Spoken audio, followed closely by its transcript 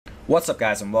What's up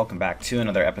guys, and welcome back to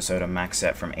another episode of Max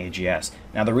Set from AGS.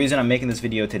 Now the reason I'm making this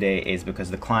video today is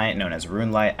because the client known as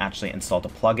RuneLite actually installed a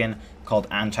plugin called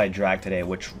Anti-Drag today,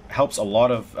 which helps a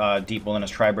lot of deep wilderness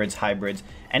tribrids, hybrids,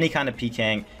 any kind of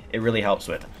PKing, it really helps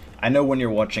with. I know when you're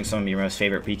watching some of your most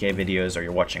favorite PK videos, or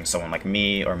you're watching someone like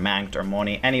me, or Manked, or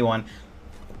Moni, anyone,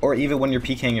 or even when you're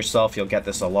PKing yourself, you'll get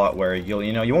this a lot where you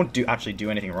won't actually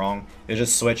do anything wrong. You'll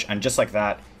just switch, and just like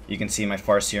that, you can see my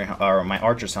Farseer, or my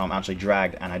Archer's helm actually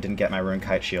dragged, and I didn't get my Rune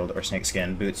Kite shield or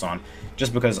Snakeskin boots on,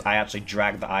 just because I actually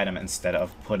dragged the item instead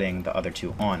of putting the other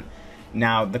two on.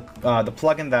 Now, the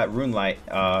plugin that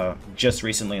RuneLite just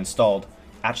recently installed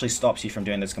actually stops you from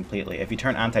doing this completely. If you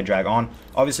turn anti-drag on,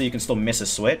 obviously you can still miss a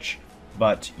switch,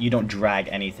 but you don't drag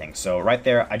anything. So right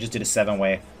there, I just did a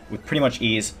 7-way with pretty much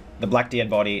ease. The black dead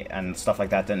body and stuff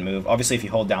like that didn't move. Obviously, if you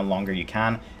hold down longer, you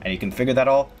can, and you can figure that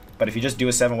all. But if you just do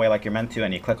a 7-way like you're meant to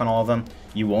and you click on all of them,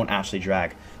 you won't actually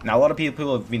drag. Now, a lot of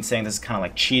people have been saying this is kind of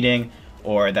like cheating,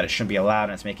 or that it shouldn't be allowed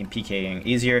and it's making PKing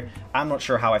easier. I'm not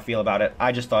sure how I feel about it.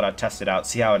 I just thought I'd test it out,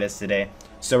 see how it is today.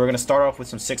 So we're going to start off with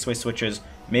some 6-way switches,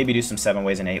 maybe do some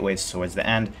 7-ways and 8-ways towards the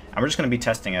end. And we're just going to be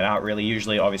testing it out really.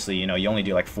 Usually, obviously, you only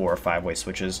do like 4 or 5-way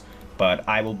switches, but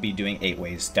I will be doing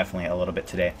 8-ways definitely a little bit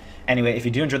today. Anyway, if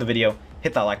you do enjoy the video,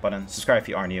 hit that like button, subscribe if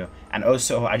you are new, and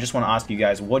also I just want to ask you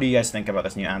guys, what do you guys think about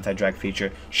this new anti-drag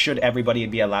feature? Should everybody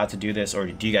be allowed to do this, or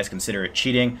do you guys consider it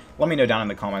cheating? Let me know down in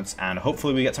the comments, and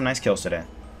hopefully we get some nice kills today.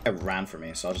 He ran for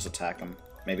me, so I'll just attack him.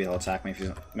 Maybe he'll attack me if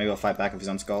he's, maybe he'll fight back if he's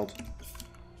unskulled.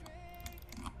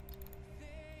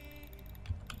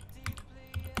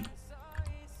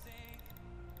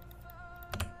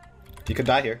 He could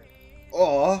die here.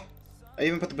 Oh, I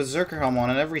even put the Berserker helm on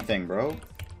and everything, bro.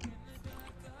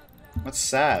 That's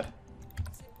sad.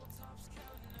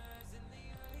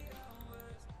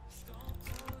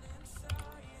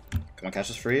 Come on, catch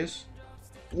this freeze.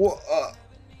 Whoa,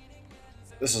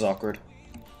 this is awkward.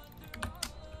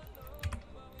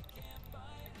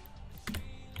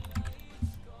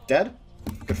 Dead?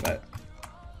 Good fight.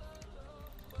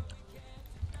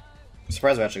 I'm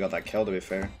surprised we actually got that kill, to be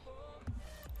fair.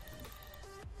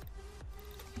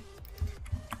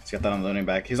 Got that on the loading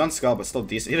back. He's on skull, but still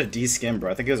decent. He had a D skin, bro.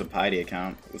 I think he was a Piety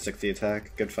account with 60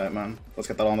 attack. Good fight, man. Let's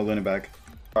get that on the loading back.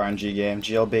 RNG game.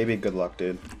 GL baby, good luck,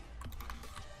 dude.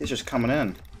 He's just coming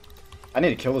in. I need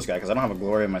to kill this guy because I don't have a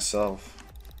Gloria myself.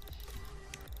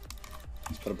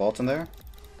 Let's put a bolt in there.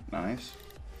 Nice.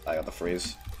 I got the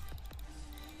freeze.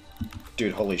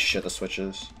 Dude, holy shit, the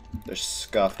switches. They're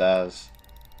scuffed as.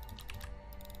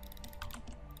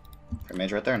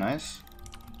 Mage right there, nice.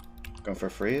 Going for a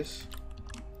freeze.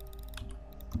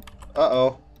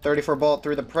 Uh-oh. 34 bolt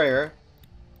through the prayer.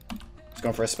 He's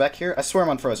going for a spec here. I swear I'm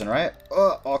unfrozen, right?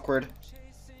 Awkward.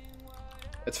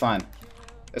 It's fine.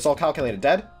 It's all calculated.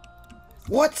 Dead?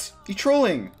 What? You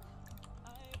trolling?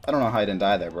 I don't know how I didn't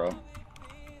die there, bro.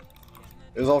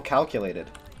 It was all calculated.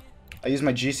 I used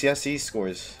my GCSE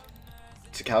scores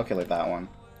to calculate that one.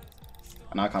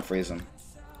 And now I can't freeze him.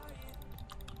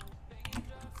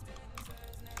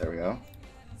 There we go.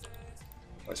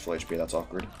 Oh, he's full HP. That's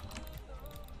awkward.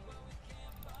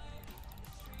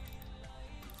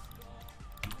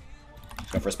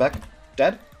 Going for a spec.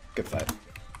 Dead? Good fight.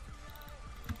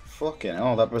 Fucking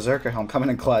hell, that Berserker helm coming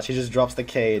in clutch. He just drops the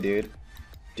K, dude.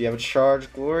 Do you have a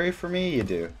charge glory for me? You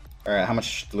do. Alright, how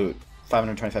much loot?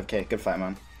 525k. Good fight,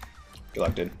 man. Good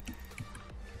luck, dude.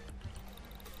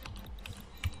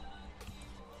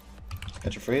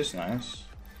 Catch a freeze. Nice.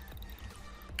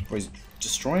 Oh, he's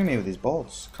destroying me with these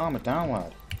bolts. Calm it down,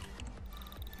 lad.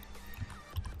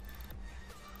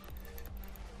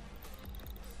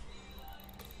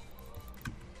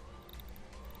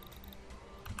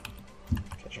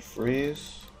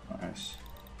 Freeze. Nice.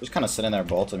 Just kind of sitting there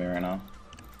bolting me right now.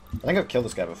 I think I've killed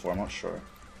this guy before, I'm not sure.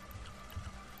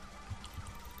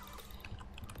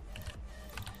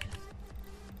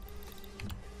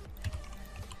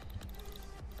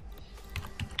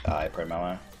 I pray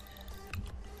melee.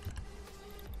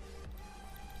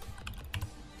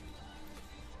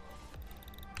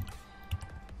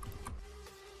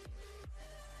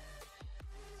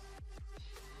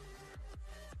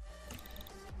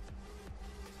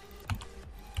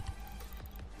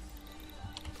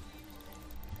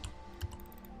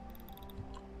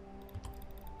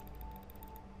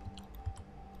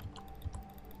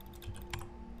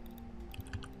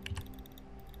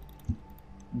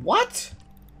 What?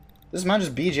 This man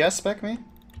just BGS spec me?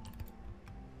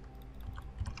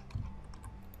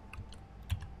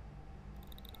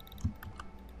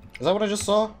 Is that what I just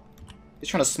saw? He's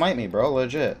trying to smite me, bro.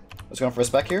 Legit. Let's go for a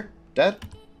spec here. Dead?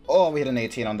 Oh, we hit an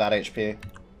 18 on that HP.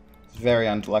 Very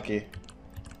unlucky.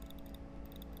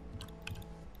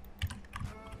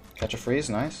 Catch a freeze,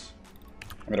 nice.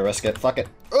 I'm gonna risk it. Fuck it.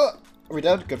 Are we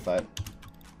dead? Good fight.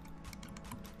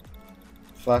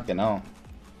 Fucking hell.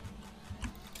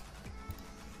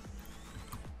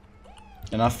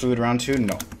 Enough food round 2?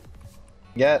 No.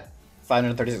 Get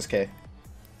 536k.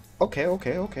 Okay,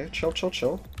 okay, okay. Chill, chill,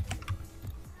 chill.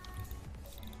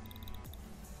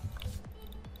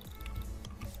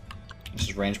 This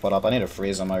is range put up. I need to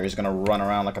freeze him or he's gonna run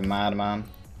around like a madman.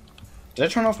 Did I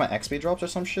turn off my XP drops or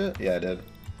some shit? Yeah, I did.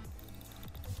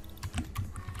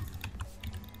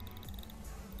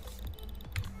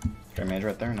 Great mage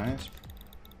right there, nice.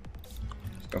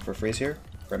 Let's go for a freeze here.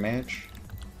 Great mage.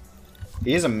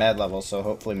 He is a med level, so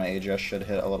hopefully my AGS should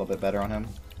hit a little bit better on him.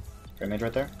 Great mage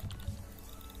right there.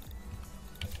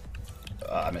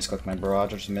 I misclicked my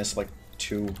barrage. I just missed like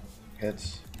 2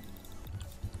 hits.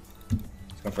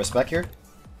 Let's go for a spec here.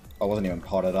 I wasn't even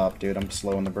potted up, dude. I'm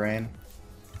slow in the brain.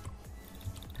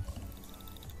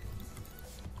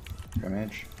 Great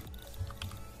mage.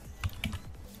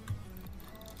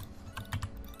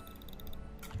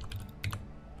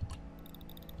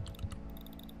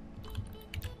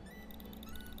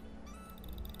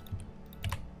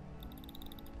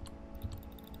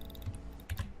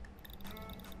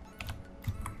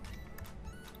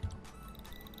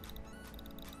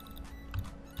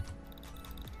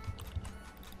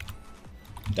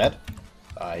 Dead?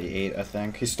 He ate, I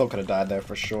think. He still could have died there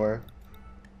for sure.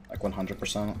 Like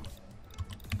 100%.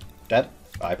 Dead?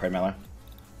 I prayed melee.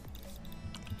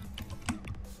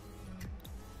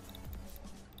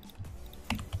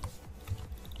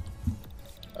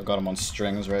 I got him on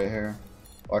strings right here.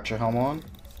 Archer helm on.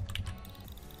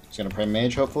 He's gonna pray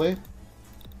mage, hopefully.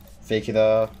 Fakey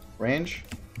the range.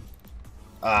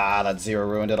 Ah, that 0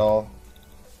 ruined it all.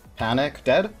 Panic.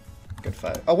 Dead? Good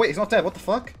fight. Oh wait, he's not dead. What the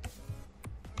fuck?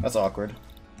 That's awkward.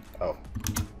 Oh.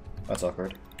 That's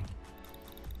awkward.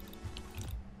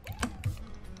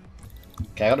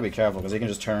 Okay, I gotta be careful because he can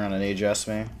just turn around and AGS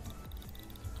me.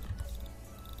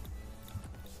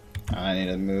 I need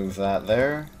to move that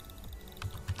there.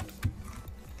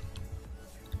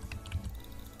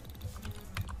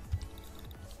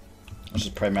 Let's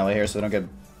just pray melee here so they don't get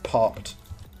popped.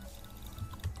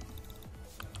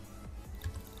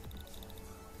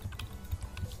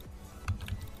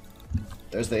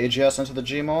 There's the AGS into the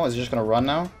Gmaul. Is he just gonna run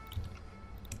now?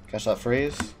 Catch that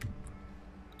freeze.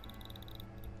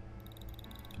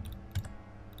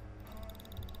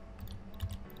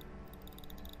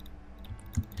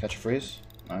 Catch a freeze.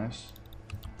 Nice.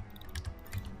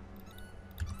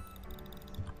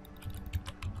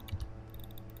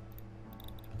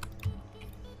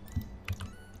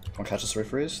 Wanna catch this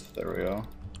refreeze? There we go.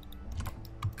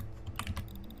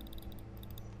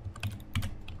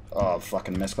 Oh,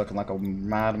 fucking misclicking like a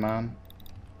madman.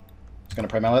 He's gonna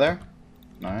pray melee there.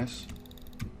 Nice.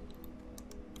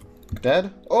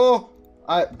 Dead? Oh!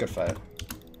 Good fight.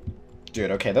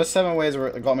 Dude, okay, those 7 waves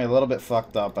got me a little bit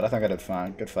fucked up, but I think I did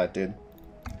fine. Good fight, dude.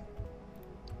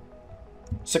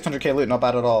 600k loot, not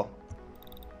bad at all.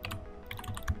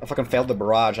 I fucking failed the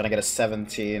barrage and I get a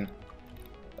 17.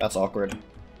 That's awkward.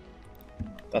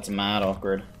 That's mad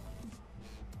awkward.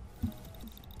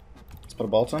 Let's put a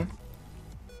bolt in.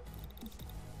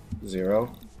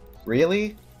 0.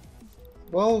 Really?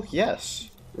 Well,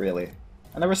 yes. Really.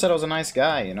 I never said I was a nice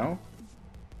guy, you know?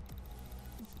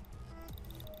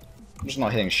 I'm just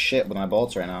not hitting shit with my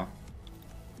bolts right now.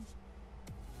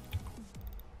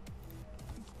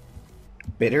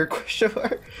 Bitter question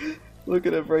mark? Look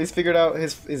at him, bro. He's figured out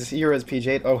his hero is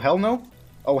PJ8. Oh, hell no?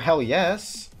 Oh, hell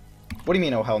yes. What do you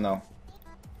mean, oh, hell no?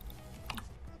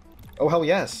 Oh, hell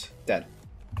yes. Dead.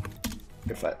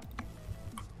 Good fight.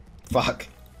 Fuck.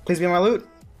 Please be my loot.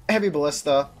 Heavy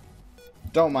ballista.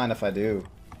 Don't mind if I do.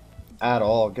 At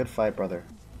all. Good fight, brother.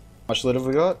 How much loot have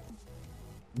we got?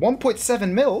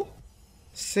 1.7 mil?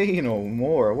 Say no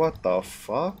more. What the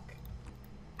fuck?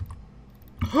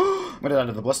 I'm gonna die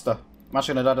to the ballista. I'm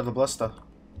actually gonna die to the ballista.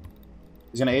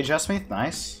 He's gonna AGS me?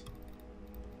 Nice.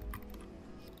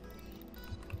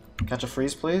 Catch a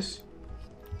freeze, please.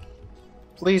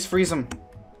 Please freeze him.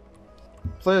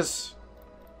 Please.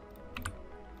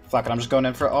 Fuck it, I'm just going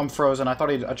in for. Oh, I'm frozen. I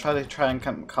tried to try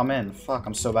and come in. Fuck,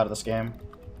 I'm so bad at this game.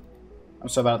 I'm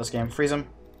so bad at this game. Freeze him.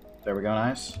 There we go,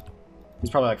 nice. He's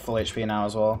probably like full HP now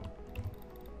as well.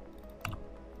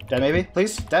 Dead maybe?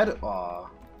 Please? Dead? Aw.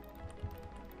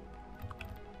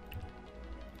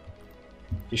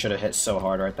 He should have hit so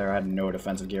hard right there. I had no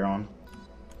defensive gear on.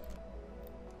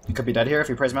 He could be dead here if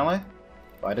he prays melee.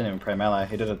 Oh, I didn't even pray melee.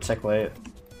 He did a tick late.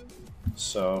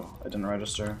 So, I didn't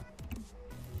register.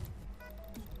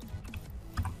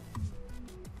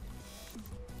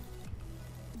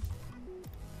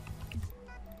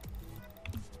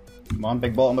 Come on,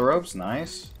 big bolt on the ropes.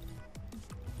 Nice.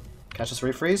 Catch this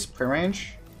refreeze.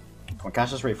 Pre-range. Come on, catch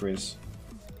this refreeze.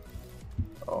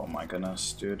 Oh my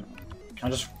goodness, dude. Can I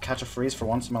just catch a freeze for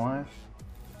once in my life?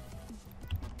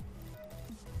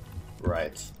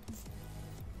 Right.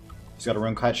 He's got a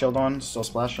rune kite shield on, still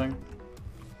splashing.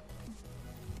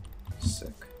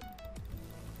 Sick.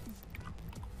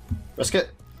 Risk it.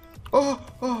 Oh,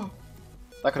 oh.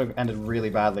 That could have ended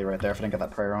really badly right there if I didn't get that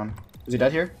prayer on. Is he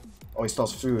dead here? Oh, he still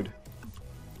has food.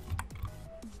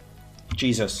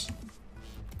 Jesus.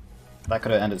 That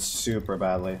could have ended super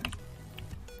badly.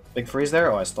 Big freeze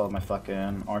there? Oh, I still have my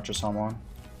fucking Archer's helm on.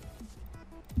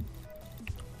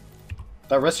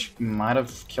 That risk might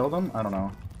have killed him? I don't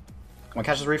know. Come on,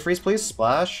 catch his refreeze, please.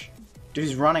 Splash. Dude,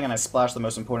 he's running and I splashed the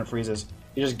most important freezes.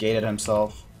 He just gated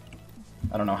himself.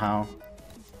 I don't know how.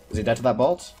 Is he dead to that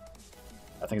bolt?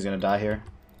 I think he's gonna die here.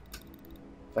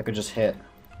 If I could just hit,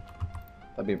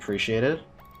 that'd be appreciated.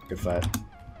 Good fight.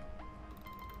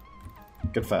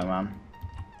 Good fight, man.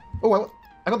 Oh,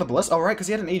 I got the bliss. Oh, right, because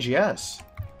he had an AGS.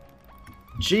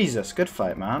 Jesus, good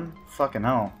fight, man. Fucking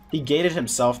hell. He gated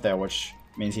himself there, which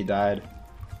means he died.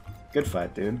 Good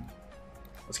fight, dude.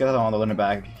 Let's get that on the limit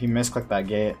bag. He misclicked that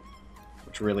gate,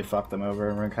 which really fucked him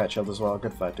over. Rune kite shield as well.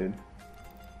 Good fight, dude.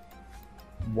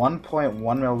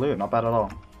 1.1 mil loot. Not bad at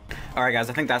all. Alright guys,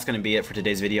 I think that's going to be it for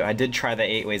today's video. I did try the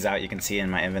 8 ways out. You can see in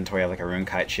my inventory I have like a rune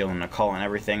kite shield and a call and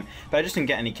everything, but I just didn't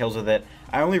get any kills with it.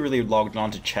 I only really logged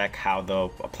on to check how the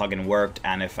plugin worked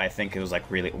and if I think it was like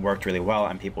worked really well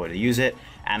and people would use it.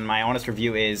 And my honest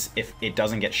review is if it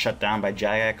doesn't get shut down by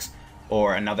Jagex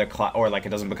or another or like it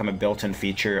doesn't become a built-in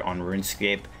feature on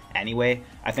RuneScape anyway,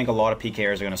 I think a lot of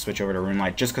PKers are going to switch over to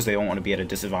RuneLite just because they don't want to be at a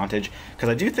disadvantage, because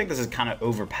I do think this is kind of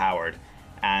overpowered,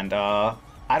 and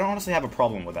I don't honestly have a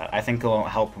problem with that. I think it'll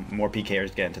help more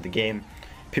PKers get into the game.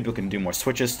 People can do more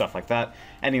switches, stuff like that.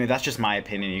 Anyway, that's just my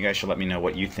opinion. You guys should let me know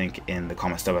what you think in the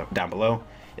comments down below.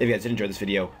 If you guys did enjoy this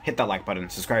video, hit that like button,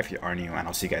 subscribe if you are new, and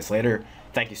I'll see you guys later.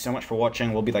 Thank you so much for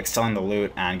watching. We'll be like selling the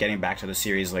loot and getting back to the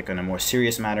series like in a more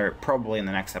serious matter, probably in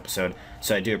the next episode.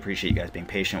 So I do appreciate you guys being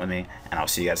patient with me, and I'll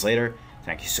see you guys later.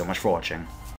 Thank you so much for watching.